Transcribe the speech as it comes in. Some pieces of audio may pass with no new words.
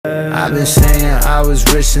I've been saying I was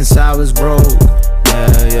rich since I was broke.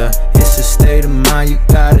 Yeah, yeah, it's a state of mind, you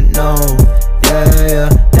gotta know. Yeah, yeah,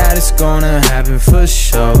 that it's gonna happen for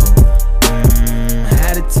sure.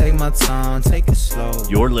 Had to take my time, take it slow.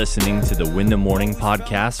 You're listening to the Win the Morning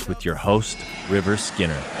podcast with your host, River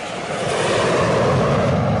Skinner.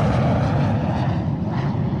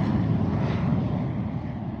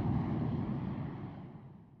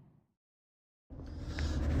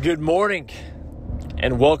 Good morning,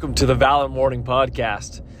 and welcome to the Valor Morning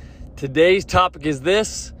Podcast. Today's topic is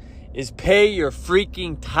pay your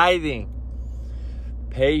freaking tithing.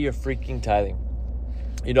 Pay your freaking tithing.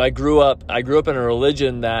 You know, I grew up in a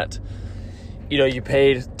religion that, you know, you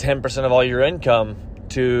paid 10% of all your income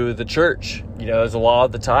to the church. You know, there's a law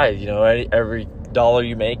of the tithe. You know, every dollar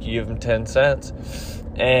you make, you give them 10 cents.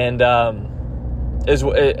 And for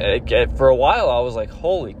a while, I was like,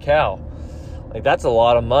 holy cow. Like, that's a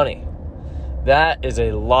lot of money. That is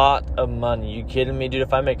a lot of money. You kidding me, dude?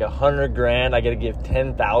 If I make $100,000, I got to give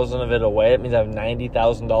 10,000 of it away. It means I have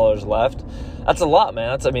 $90,000 left. That's a lot,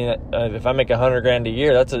 man. If I make $100,000 a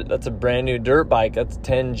year, that's a brand new dirt bike. That's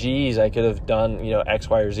 10 G's I could have done, you know, X,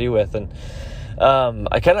 Y, or Z with. And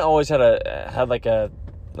I kind of always had a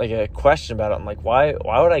question about it. I'm like, why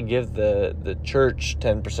would I give the church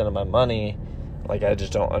 10% of my money? Like, I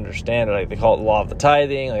just don't understand it. Like, they call it the law of the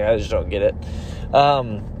tithing. Like, I just don't get it.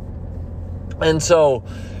 And so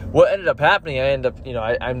what ended up happening,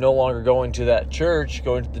 I'm no longer going to the church.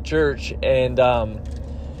 And,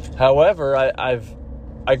 however,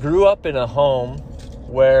 I grew up in a home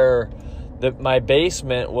where my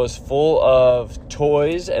basement was full of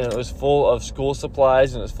toys, and it was full of school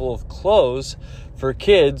supplies, and it was full of clothes for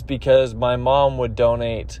kids because my mom would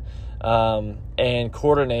donate, and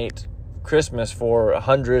coordinate Christmas for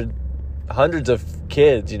hundreds of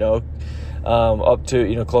kids, you know, up to,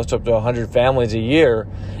 you know, close to up to 100 families a year.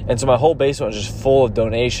 And so my whole basement was just full of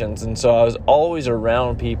donations. And so I was always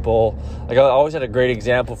around people. Like, I always had a great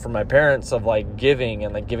example from my parents of like giving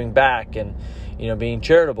and like giving back and, you know, being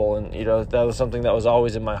charitable. And, you know, that was something that was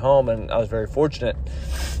always in my home, and I was very fortunate.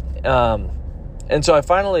 And so I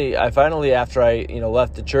finally, after I, you know,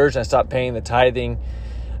 left the church and I stopped paying the tithing,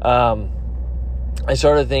 I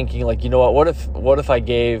started thinking, like, you know what if I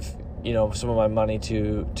gave, you know, some of my money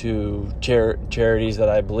to charities that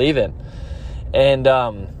I believe in? And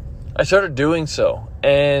I started doing so,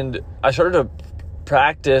 and I started to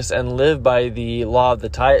practice and live by the law of the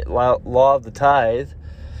tithe.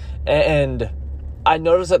 And I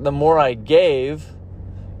noticed that the more I gave,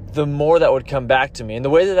 the more that would come back to me. And the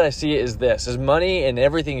way that I see it is money and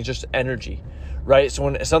everything is just energy, right? So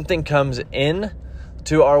when something comes in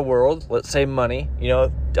to our world, let's say money, you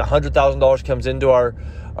know, $100,000 comes into our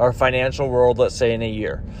financial world, let's say in a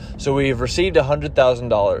year. So we've received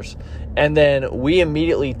 $100,000, and then we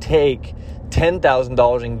immediately take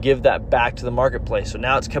 $10,000 and give that back to the marketplace. So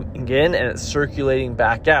now it's coming in and it's circulating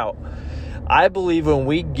back out. I believe when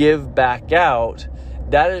we give back out,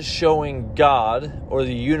 that is showing God or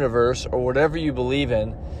the universe or whatever you believe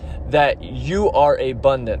in that you are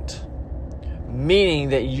abundant, meaning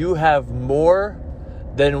that you have more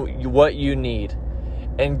than what you need.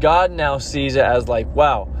 And God now sees it as like,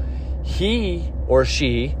 wow, he or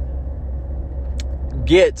she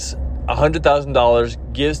gets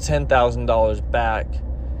 $100,000, gives $10,000 back.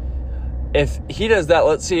 If he does that,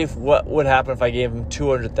 let's see what would happen if I gave him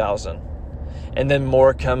 $200,000, and then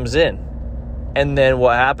more comes in. And then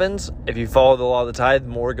what happens? If you follow the law of the tithe,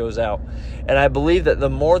 more goes out. And I believe that the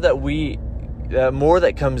more that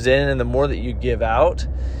comes in and the more that you give out,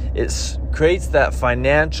 it creates that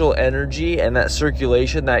financial energy and that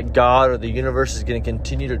circulation that God or the universe is going to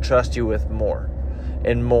continue to trust you with more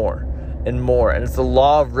and more and more. And it's the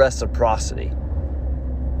law of reciprocity.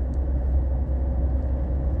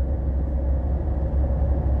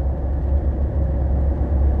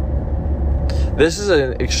 This is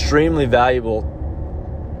an extremely valuable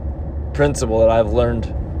principle that I've learned.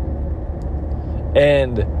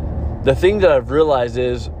 And the thing that I've realized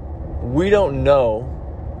is we don't know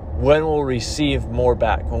when we'll receive more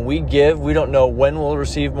back. When we give, we don't know when we'll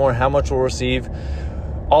receive more, how much we'll receive.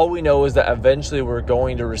 All we know is that eventually we're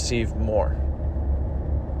going to receive more.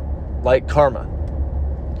 Like karma.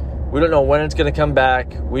 We don't know when it's going to come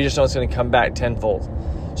back. We just know it's going to come back tenfold.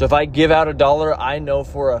 So if I give out $1, I know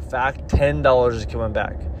for a fact $10 is coming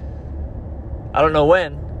back. I don't know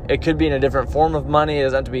when. It could be in a different form of money. It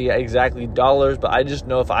doesn't have to be exactly dollars, but I just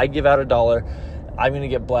know if I give out $1, I'm going to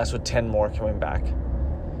get blessed with 10 more coming back.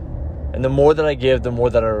 And the more that I give, the more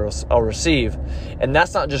that I'll receive. And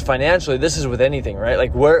that's not just financially. This is with anything, right?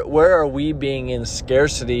 Like where are we being in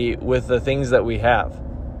scarcity with the things that we have?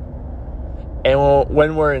 And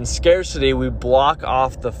when we're in scarcity, we block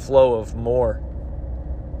off the flow of more.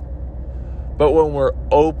 But when we're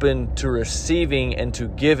open to receiving and to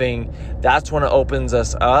giving, that's when it opens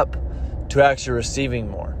us up to actually receiving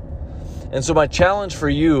more. And so my challenge for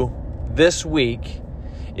you this week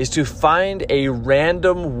is to find a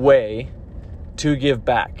random way to give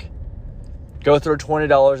back. Go throw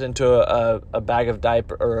 $20 into a bag of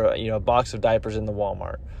diaper, or a box of diapers in the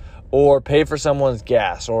Walmart, or pay for someone's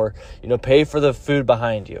gas, or pay for the food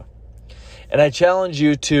behind you. And I challenge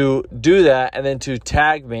you to do that and then to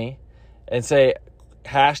tag me and say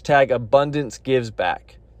 #AbundanceGivesBack.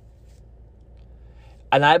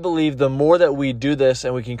 And I believe the more that we do this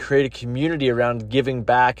and we can create a community around giving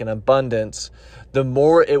back and abundance, the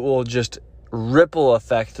more it will just ripple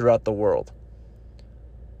effect throughout the world.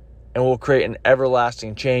 And will create an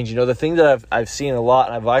everlasting change. The thing that I've seen a lot,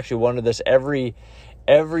 and I've actually wondered this every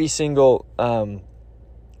single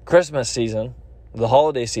Christmas season, the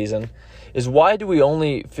holiday season, is why do we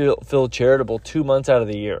only feel charitable 2 months out of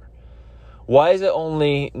the year? Why is it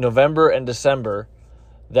only November and December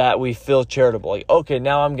that we feel charitable? Like, okay,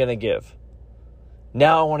 now I'm going to give.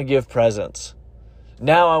 Now I want to give presents.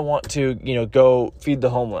 Now I want to, go feed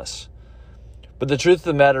the homeless. But the truth of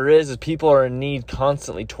the matter is people are in need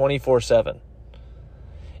constantly, 24/7.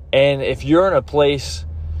 And if you're in a place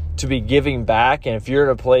to be giving back, and if you're in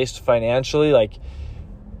a place financially,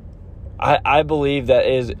 I believe that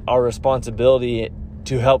is our responsibility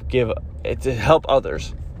to help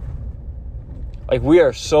others. We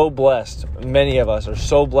are so blessed. Many of us are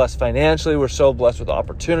so blessed financially. We're so blessed with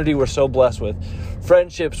opportunity. We're so blessed with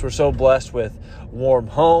friendships. We're so blessed with warm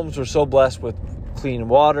homes. We're so blessed with clean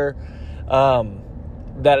water.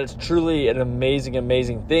 That it's truly an amazing,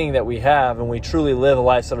 amazing thing that we have, and we truly live a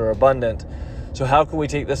life that are abundant. So how can we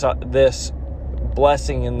take this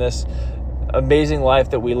blessing and this amazing life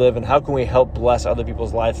that we live, and how can we help bless other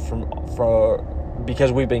people's life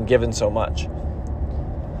because we've been given so much?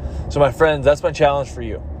 So my friends, that's my challenge for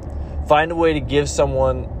you. Find a way to give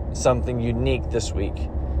someone something unique this week.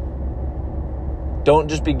 Don't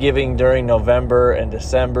just be giving during November and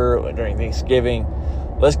December or during Thanksgiving.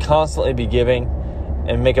 Let's constantly be giving,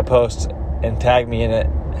 and make a post and tag me in it.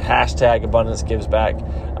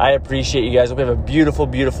 #AbundanceGivesBack. I appreciate you guys. Hope you have a beautiful,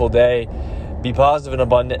 beautiful day. Be positive and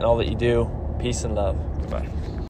abundant in all that you do. Peace and love. Goodbye.